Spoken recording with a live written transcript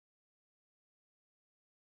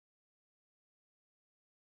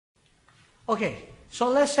Okay, so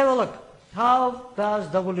let's have a look. How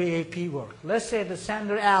does WEP work? Let's say the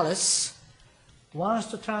sender Alice wants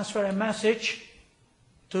to transfer a message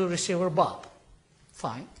to receiver Bob.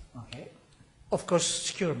 Fine, okay. Of course,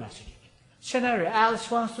 secure messaging. Scenario,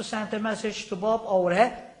 Alice wants to send a message to Bob over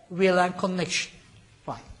a VLAN connection.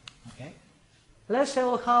 Fine, okay. Let's have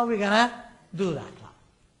a look how we're gonna do that one.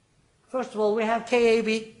 First of all, we have KAB.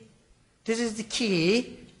 This is the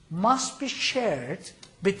key, must be shared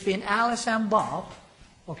between Alice and Bob,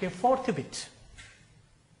 okay, 40 bits.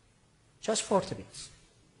 Just 40 bits.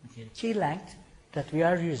 Okay, the key length that we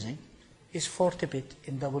are using is 40 bit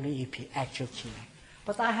in WEP, actual key length.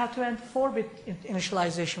 But I have 24-bit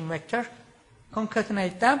initialization vector.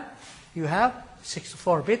 Concatenate them, you have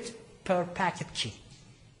 64-bit per packet key.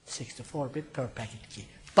 64-bit per packet key.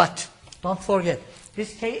 But don't forget,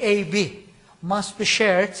 this KAB must be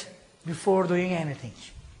shared before doing anything.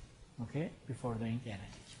 Okay, before doing anything.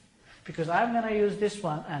 Because I'm going to use this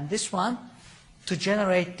one and this one to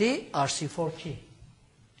generate the RC4 key.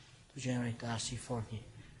 To generate the RC4 key.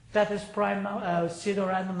 That is prime pseudo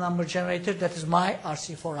random number generator. That is my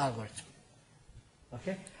RC4 algorithm.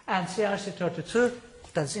 Okay, and CRC32,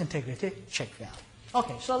 that's integrity check value.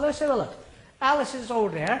 Okay, so let's have a look. Alice is over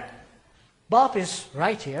there. Bob is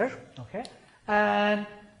right here. Okay, and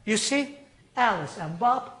you see, Alice and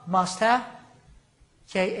Bob must have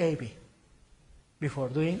KAB before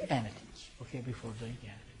doing anything. Okay, before doing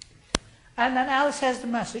anything. And then Alice has the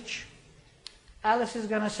message. Alice is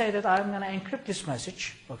going to say that I'm going to encrypt this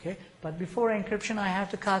message. Okay, but before encryption, I have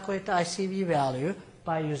to calculate the ICV value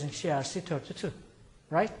by using CRC32,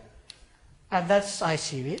 right? And that's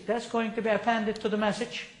ICV. That's going to be appended to the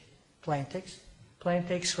message, plain text. Plain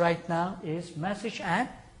text right now is message and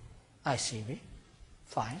ICV.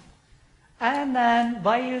 Fine. And then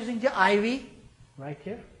by using the IV, right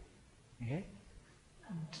here, okay,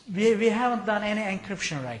 we haven't done any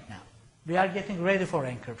encryption right now. We are getting ready for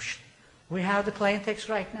encryption. We have the plain text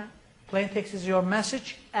right now. Plain text is your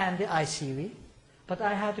message and the ICV. But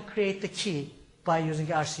I have to create the key by using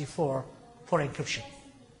RC4 for encryption.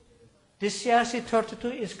 This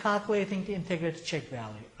CRC32 is calculating the integrity check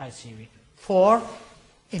value, ICV, for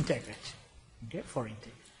integrity. Okay, for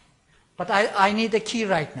integrity. But I need a key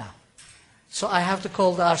right now. So I have to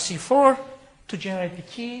call the RC4 to generate the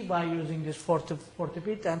key by using this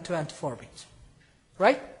 40-bit and 24-bit.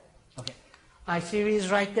 Right? Okay. ICV is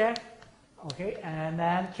right there. Okay, and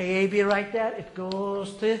then KAB right there. It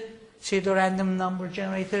goes to pseudo random number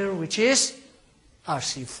generator, which is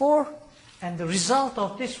RC4. And the result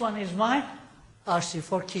of this one is my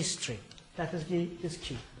RC4 key string. That is this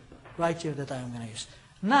key right here that I'm going to use.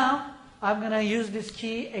 Now, I'm going to use this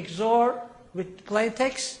key XOR with plain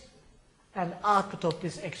text. And output of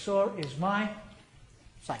this XOR is my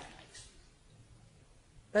ciphertext.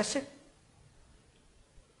 That's it.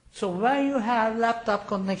 So when you have laptop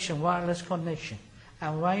connection, wireless connection,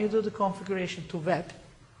 and when you do the configuration to web,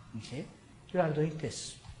 okay, you are doing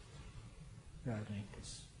this. You are doing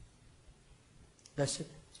this. That's it.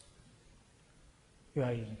 You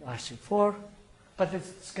are using RC4, but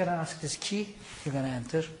it's going to ask this key. You're going to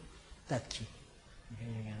enter that key. Okay,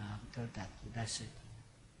 you're going to enter that key. That's it.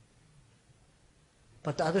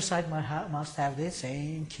 But the other side must have the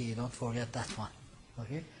same key. Don't forget that one.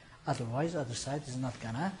 Okay? Otherwise, the other side is not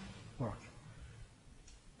going to work.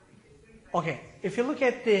 Okay. If you look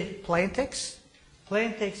at the plain text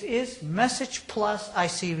is message plus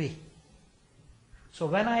ICV. So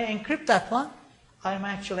when I encrypt that one, I'm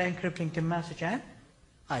actually encrypting the message and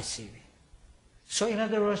ICV. So in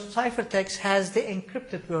other words, ciphertext has the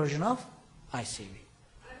encrypted version of ICV.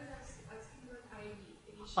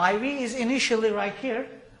 IV is initially right here,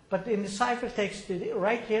 but in the ciphertext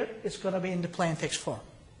right here, it's going to be in the plain text form.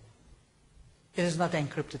 It is not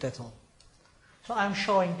encrypted at all. So I'm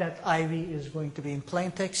showing that IV is going to be in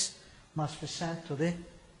plain text, must be sent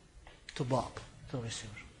to Bob, to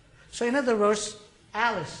receiver. So in other words,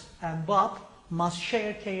 Alice and Bob must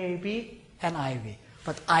share KAB and IV.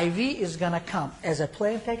 But IV is going to come as a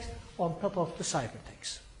plain text on top of the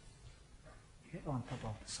ciphertext. Okay, on top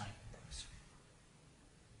of the ciphertext.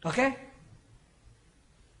 Okay?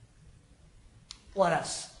 What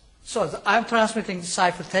else? So I'm transmitting the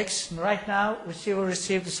ciphertext. Right now, receiver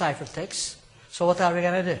received the ciphertext. So what are we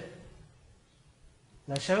going to do?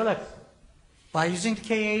 Let's have a look. By using the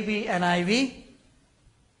KAB and IV,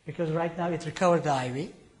 because right now it recovered the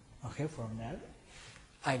IV, okay, from there.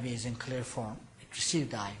 IV is in clear form. It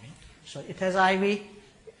received the IV. So it has IV,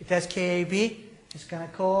 it has KAB. It's going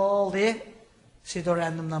to call the pseudo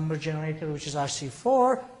random number generator, which is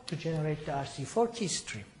RC4, to generate the RC4 key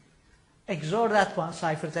stream. XOR that one,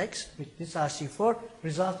 ciphertext, with this RC4,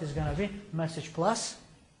 result is going to be message plus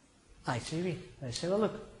ICV. Let's have a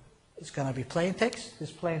look. It's going to be plain text.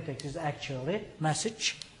 This plain text is actually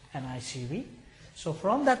message and ICV. So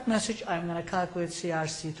from that message, I'm going to calculate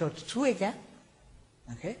CRC32 again.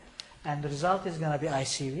 Okay? And the result is going to be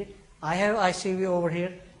ICV. I have ICV over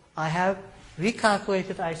here. I have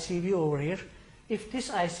recalculated ICV over here. If this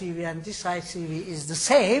ICV and this ICV is the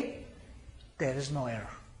same, there is no error.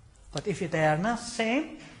 But if they are not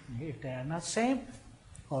same,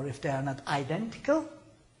 or if they are not identical,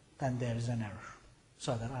 then there is an error.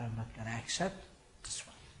 So that I am not going to accept this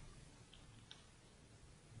one.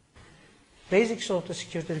 Basics of the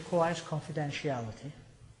security requires confidentiality,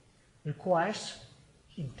 requires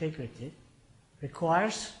integrity,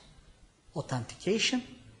 requires authentication,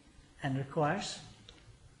 and requires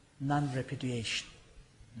non-repudiation.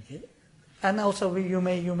 Okay? And also you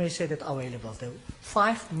may say that available. There are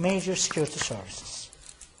 5 major security services.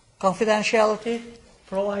 Confidentiality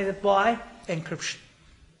provided by encryption.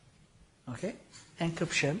 Okay?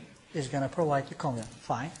 Encryption is going to provide the confidence.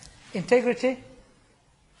 Fine. Integrity.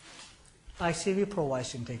 ICV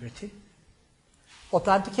provides integrity.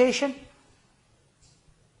 Authentication.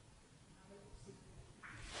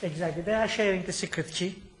 Exactly. They are sharing the secret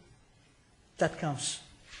key. That comes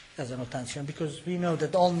as an authentication because we know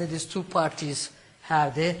that only these 2 parties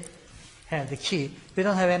have the key. We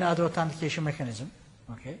don't have any other authentication mechanism.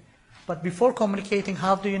 Okay? But before communicating,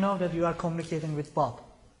 how do you know that you are communicating with Bob?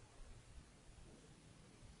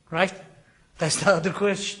 Right? That's the other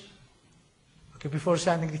question. Okay, before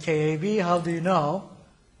sending the KAB, how do you know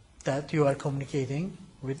that you are communicating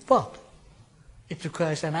with Bob? It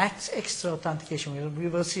requires an extra authentication. We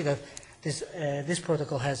will see that this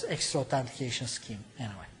protocol has extra authentication scheme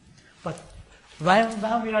anyway. But when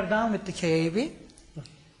we are done with the KAB,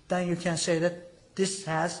 then you can say that this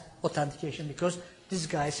has authentication because these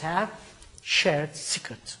guys have shared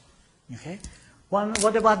secret. Okay?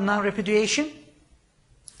 What about non-repudiation?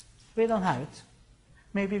 We don't have it.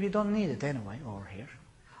 Maybe we don't need it anyway over here.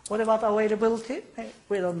 What about availability?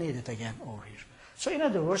 We don't need it again over here. So in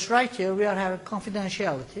other words, right here we are having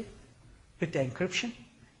confidentiality with the encryption,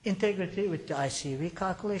 integrity with the ICV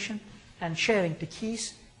calculation, and sharing the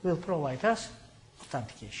keys will provide us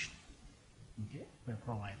authentication. Okay? Will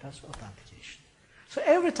provide us authentication. So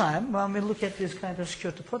every time when we look at these kind of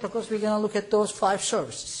security protocols, we're going to look at those 5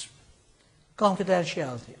 services.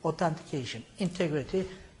 Confidentiality, authentication, integrity,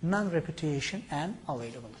 non-repudiation, and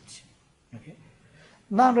availability. Okay?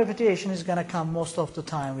 Non-repudiation is going to come most of the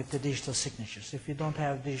time with the digital signatures. If you don't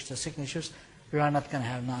have digital signatures, you are not going to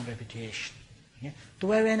have non-repudiation. Okay? Do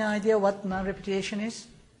we have any idea what non-repudiation is?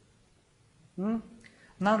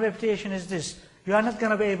 Non-repudiation is this. You are not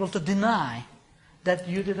going to be able to deny that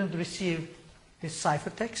you didn't receive this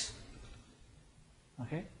ciphertext.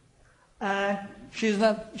 Okay? And she's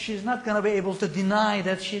not going to be able to deny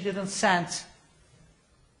that she didn't send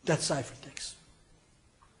that ciphertext.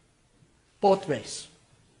 Both ways.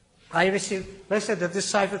 I received, let's say that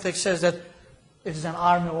this ciphertext says that it is an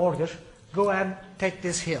army order, go and take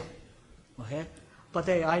this hill. Okay? But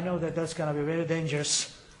hey, I know that that's going to be very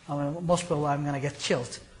dangerous. I mean, most probably I'm going to get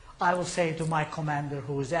killed. I will say to my commander,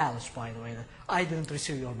 who is Alice, by the way, that I didn't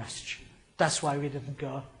receive your message. That's why we didn't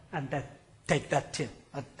go and take that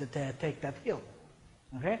hill.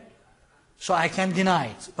 Okay? So I can deny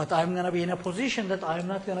it, but I'm going to be in a position that I'm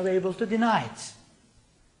not going to be able to deny it.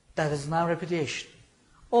 That is non-repudiation.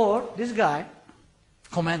 Or this guy,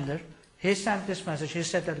 commander, he sent this message. He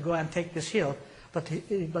said that go and take this hill, but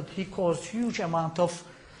he caused huge amount of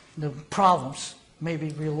the problems.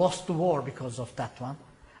 Maybe we lost the war because of that one,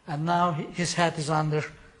 and now his head is under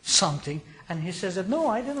something. And he says that no,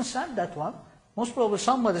 I didn't send that one. Most probably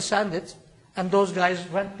somebody sent it, and those guys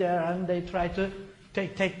went there and they tried to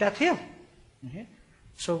take that hill. Okay?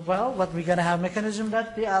 So, well, what we're going to have mechanism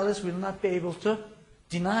that the Alice will not be able to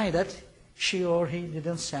deny that she or he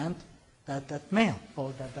didn't send that mail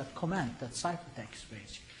or that command, that ciphertext,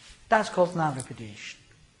 basically. That's called non-repudiation.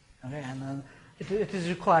 Okay? And it is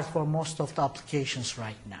required for most of the applications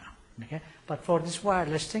right now. Okay? But for this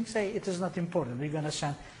wireless thing, say it is not important. We're going to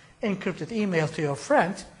send encrypted email to your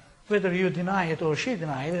friend, whether you deny it or she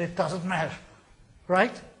denies it, it doesn't matter.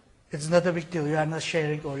 Right? It's not a big deal. You are not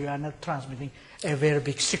sharing or you are not transmitting a very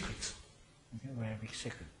big secret. Okay? Very big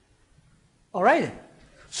secret. All right.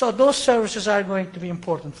 So those services are going to be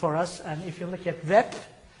important for us. And if you look at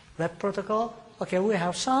WEP protocol, okay, we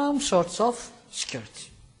have some sorts of security.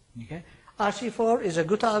 Okay? RC4 is a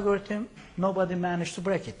good algorithm. Nobody managed to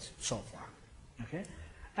break it so far. Okay?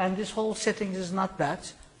 And this whole setting is not bad.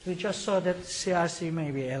 We just saw that CRC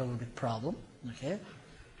may be a little bit problem. Okay?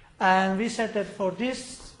 And we said that for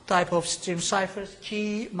this type of stream ciphers,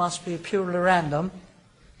 key must be purely random,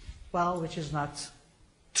 well, which is not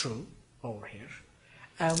true over here.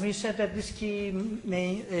 And we said that this key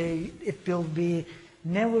it will be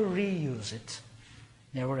never reuse it,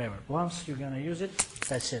 never ever. Once you're going to use it,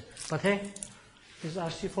 that's it. But hey, this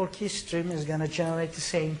RC4 key stream is going to generate the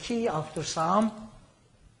same key after some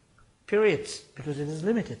periods because it is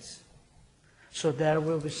limited. So there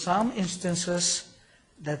will be some instances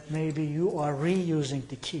that maybe you are reusing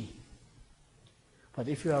the key. But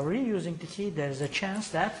if you are reusing the key, there is a chance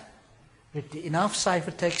that with the enough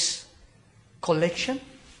ciphertext collection,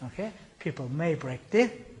 okay, people may break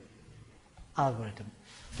the algorithm.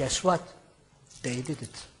 Guess what? They did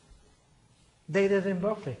it. They did it in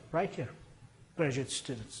Berkeley, right here, graduate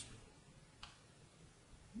students,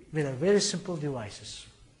 with a very simple devices,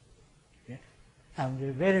 okay? And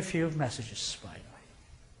with very few messages, by the way.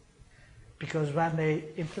 Because when they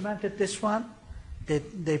implemented this one, they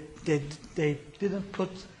didn't put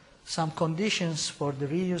some conditions for the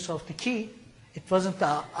reuse of the key. It wasn't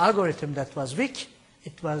the algorithm that was weak,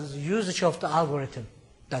 it was usage of the algorithm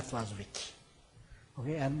that was weak.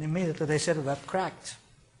 Okay, and immediately they said web cracked.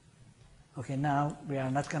 Okay, now we are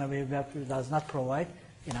not going to be, web does not provide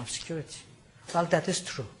enough security. Well, that is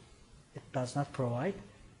true. It does not provide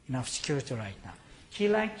enough security right now. Key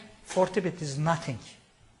length, 40-bit is nothing.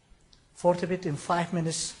 40-bit in 5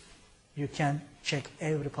 minutes, you can check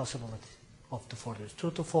every possibility of the 40 bits.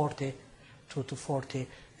 2 to 40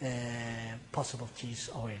 possible keys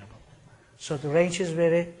available. So the range is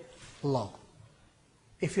very low.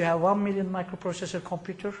 If you have 1 million microprocessor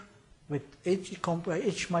computer, with each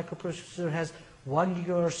microprocessor has 1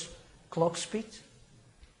 gigahertz clock speed,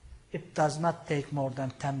 it does not take more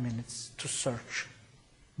than 10 minutes to search,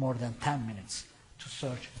 more than 10 minutes to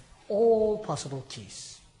search all possible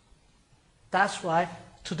keys. That's why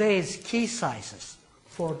today's key sizes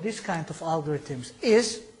for this kind of algorithms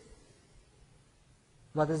is,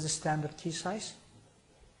 what is the standard key size?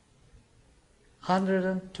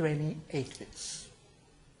 128 bits.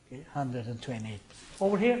 Okay, 128.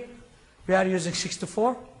 Over here, we are using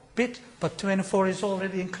 64-bit, but 24 is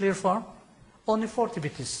already in clear form. Only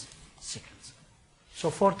 40-bit is secret. So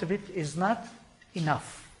 40-bit is not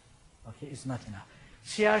enough. Okay, it's not enough.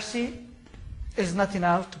 CRC is not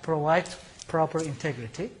enough to provide proper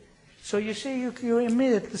integrity. So you see, you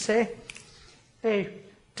immediately say, hey,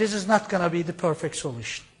 this is not going to be the perfect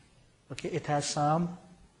solution. Okay, it has some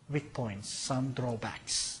weak points, some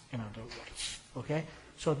drawbacks, in other words. Okay,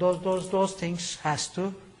 so those things has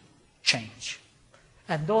to change.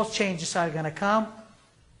 And those changes are going to come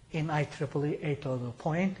in IEEE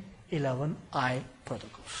 802.11i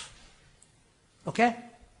protocols. Okay?